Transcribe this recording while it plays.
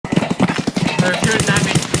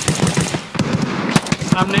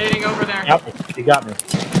I'm nading over there. Yep, he got me.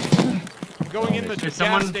 I'm going in the gas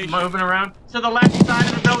someone station. moving around? To the left side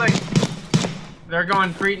of the building. They're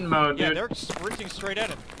going Cretan mode, dude. Yeah, they're sprinting straight at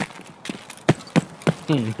him.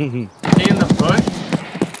 Is he in the bush?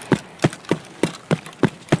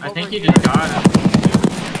 I think he just got him.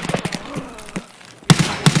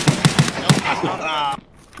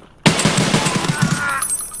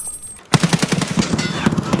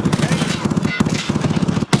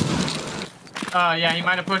 Yeah, he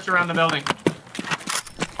might have pushed around the building.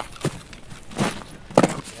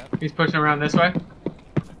 Yep. He's pushing around this way.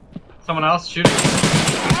 Someone else shooting.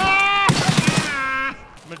 I'm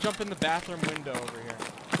gonna jump in the bathroom window over here.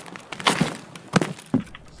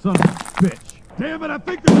 Son of a bitch. Damn it, I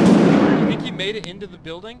think there's... You think he made it into the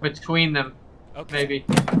building? Between them. Okay. Maybe.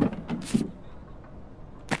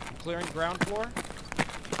 Clearing ground floor?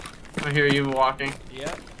 I hear you walking.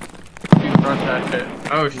 Yep. You can rush that shit.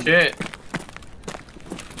 Oh shit.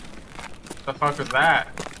 The fuck was that?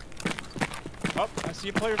 Oh, I see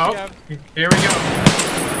a player Oh, scav. here we go.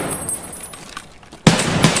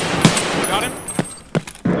 Got him?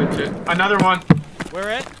 Good shit. Another one. Where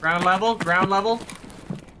at? Ground level, ground level.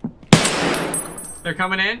 They're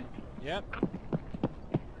coming in. Yep.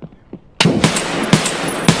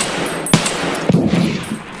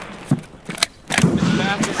 This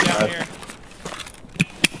bathroom down here.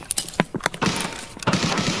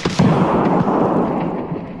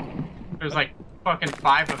 There's like fucking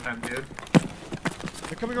 5 of them, dude.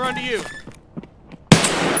 They're coming around to you.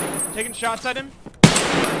 Taking shots at him.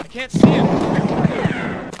 I can't see him.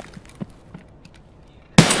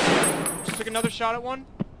 Just took another shot at one.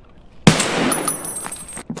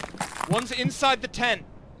 One's inside the tent.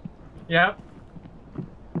 Yep.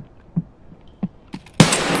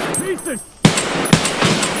 Piece of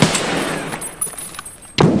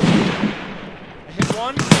I hit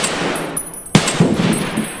one.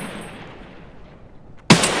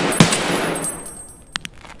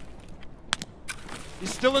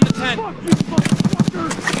 He's still in the tent. fuck, you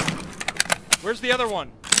motherfucker! Where's the other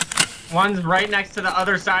one? One's right next to the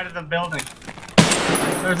other side of the building.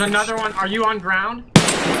 There's another one. Are you on ground?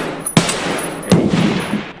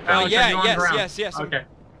 Alex, are you on ground? yes. I'm Okay.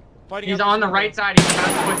 fighting He's out on this the window. right side. He's about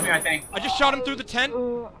to push me, I think. I just shot him through the tent.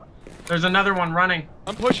 There's another one running.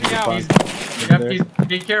 I'm pushing out.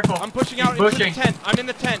 Be careful. I'm pushing out He's into the pushing. tent. I'm in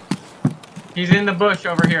the tent. He's in the bush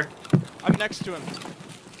over here. I'm next to him.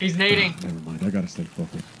 He's nading. Never mind, I gotta stay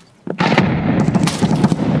focused.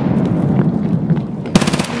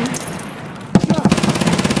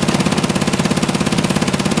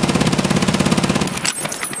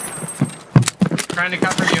 Trying to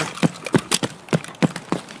cover you.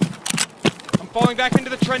 I'm falling back into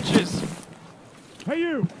the trenches. Hey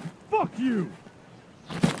you! Fuck you!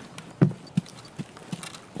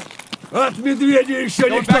 Going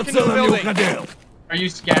back into the building. Are you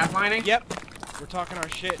scav mining? Yep. We're talking our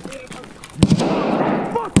shit. He's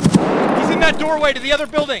in that doorway to the other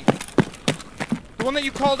building. The one that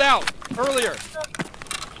you called out earlier.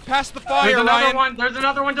 Past the fire, There's another Ryan. one. There's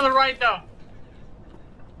another one to the right, though.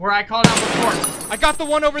 Where I called out before. I got the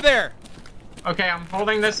one over there. Okay, I'm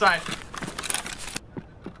holding this side.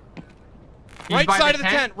 He's Right by side of the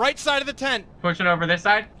tent. Right side of the tent. Pushing over this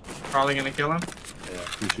side. Probably gonna kill him. Yeah,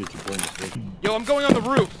 appreciate you pointing this way. Yo, I'm going on the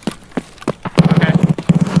roof. Okay.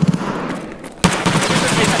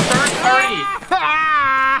 It's a third party.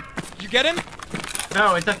 You get him?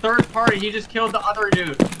 No, it's a third party. He just killed the other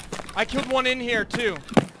dude. I killed one in here too.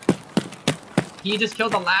 He just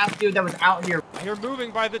killed the last dude that was out here. You're moving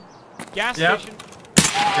by the gas Yep. station.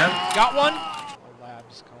 Yep. Got one? A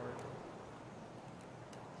labs card.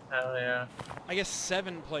 Hell yeah. I guess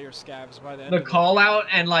 7 player scavs by the end The of it. call out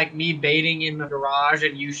and like me baiting in the garage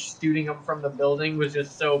and you shooting him from the building was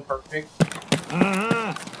just so perfect.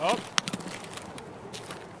 Oh.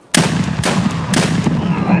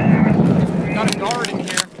 Got a guard in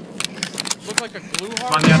here. Looks like a glue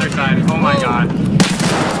heart. On the other side. Oh my god.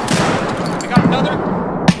 I got another.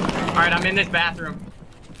 Alright, I'm in this bathroom.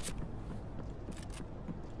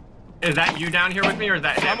 Is that you down here with me or is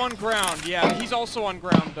that him? I'm on ground. Yeah, he's also on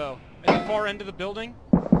ground though. At the far end of the building.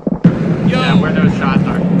 Yo! Yeah, where those shots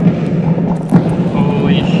are.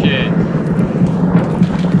 Holy shit.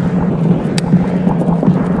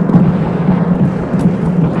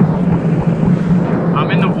 I'm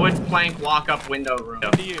in the wood plank walk-up window room.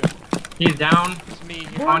 To you. He's down It's me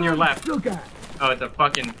here. on your left. Look at. Oh, it's a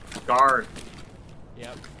fucking guard.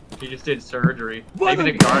 Yep. He just did surgery. Maybe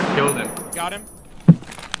the guard killed him. Got him.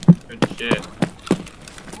 Good shit.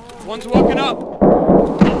 One's woken up.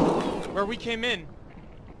 Where we came in.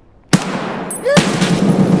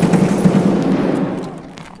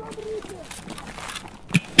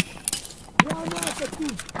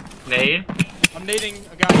 nading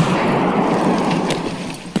a guy.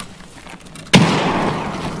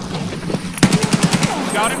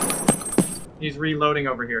 Got him. He's reloading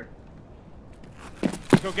over here.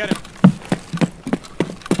 Go get him.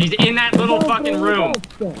 He's in that little fucking room.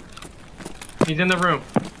 He's in the room.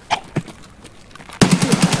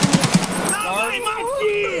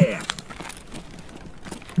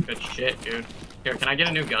 Good shit, dude. Here, can I get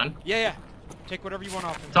a new gun? Yeah. Take whatever you want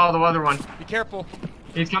off him. It's all the other one. Be careful.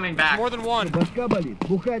 He's coming back. More than one. Башка болит,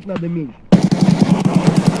 бухать надо меньше.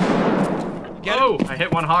 Get him. Oh, I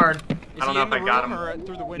hit one hard. Is I don't he know in if I the got room him. or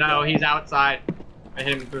through the window? No, he's outside. I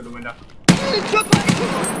hit him through the window.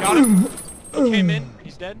 Got him. He came in.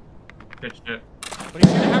 He's dead. Good shit. But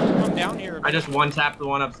he's gonna have to come down here. I just one-tapped the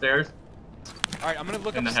one upstairs. All right, I'm gonna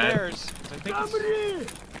look In the head. upstairs. 'Cause I think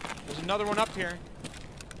there's another one up here.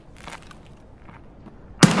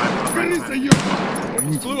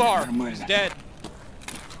 It's Gluhar. He's dead.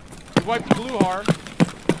 You wiped the Gluhar.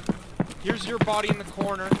 Here's your body in the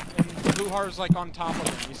corner, and Gluhar's like on top of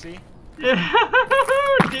him. You see? Yeah.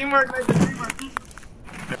 Teamwork made the teamwork.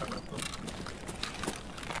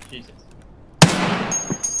 Jesus.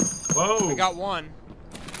 Whoa. I got one.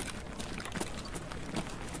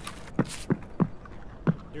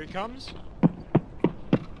 Here he comes.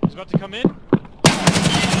 He's about to come in.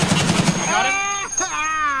 Got him.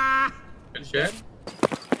 Good shit.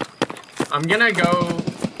 I'm gonna go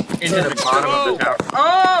into the bottom of the tower.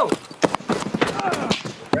 Oh!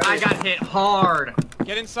 I got hit hard.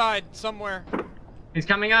 Get inside somewhere. He's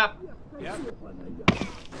coming up. Yep.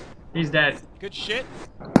 He's dead. Good shit.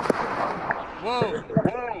 Whoa.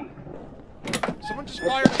 Someone just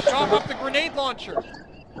fired a shot off the grenade launcher. Got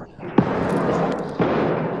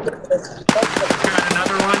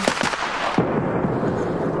another one.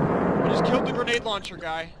 I just killed the grenade launcher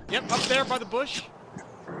guy. Yep, up there by the bush.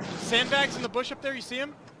 Sandbags in the bush up there, you see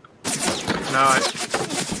him? No,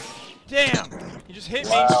 Damn! He just hit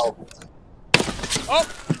me. Wow. Oh!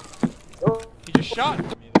 He just shot me.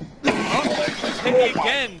 Oh, he just hit me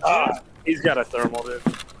again, dude. He's got a thermal, dude.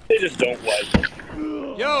 They just don't like him.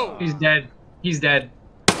 Yo! he's dead. He's dead.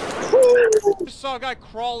 I just saw a guy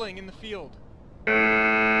crawling in the field.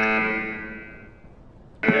 Yeah,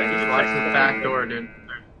 just watch the back door, dude.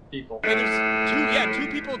 There's people. Hey, there's two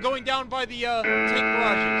people going down by the tank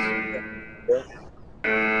garages. I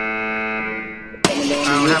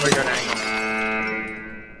don't have a good angle.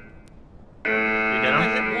 You I did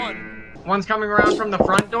him? hit one. One's coming around from the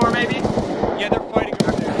front door, maybe? Yeah, they're fighting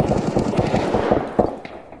over there.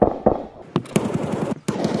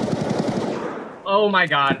 Oh my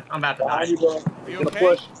god, I'm about to die. You bro. You Gonna okay?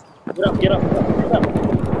 push. Get up, get up, get up.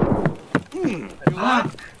 You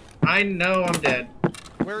alive? I know I'm dead.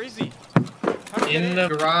 Where is he? How'd he In get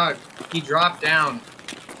the garage. He dropped down.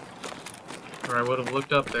 Or I would have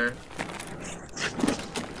looked up there.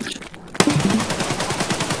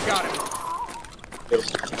 Got him.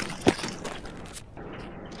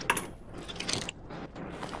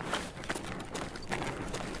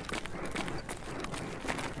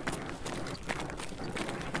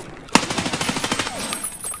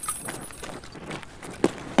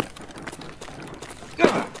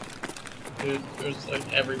 Dude, there's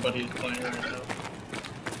like everybody's playing right now.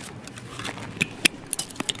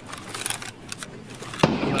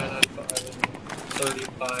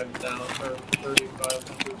 35,000 or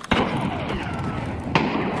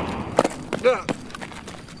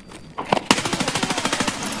 3,500.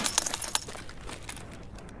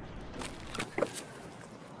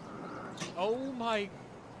 Oh my!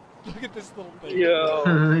 Look at this little thing. Yo.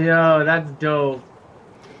 Yo, that's dope.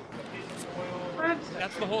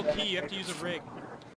 That's the whole key. You have to use a rig.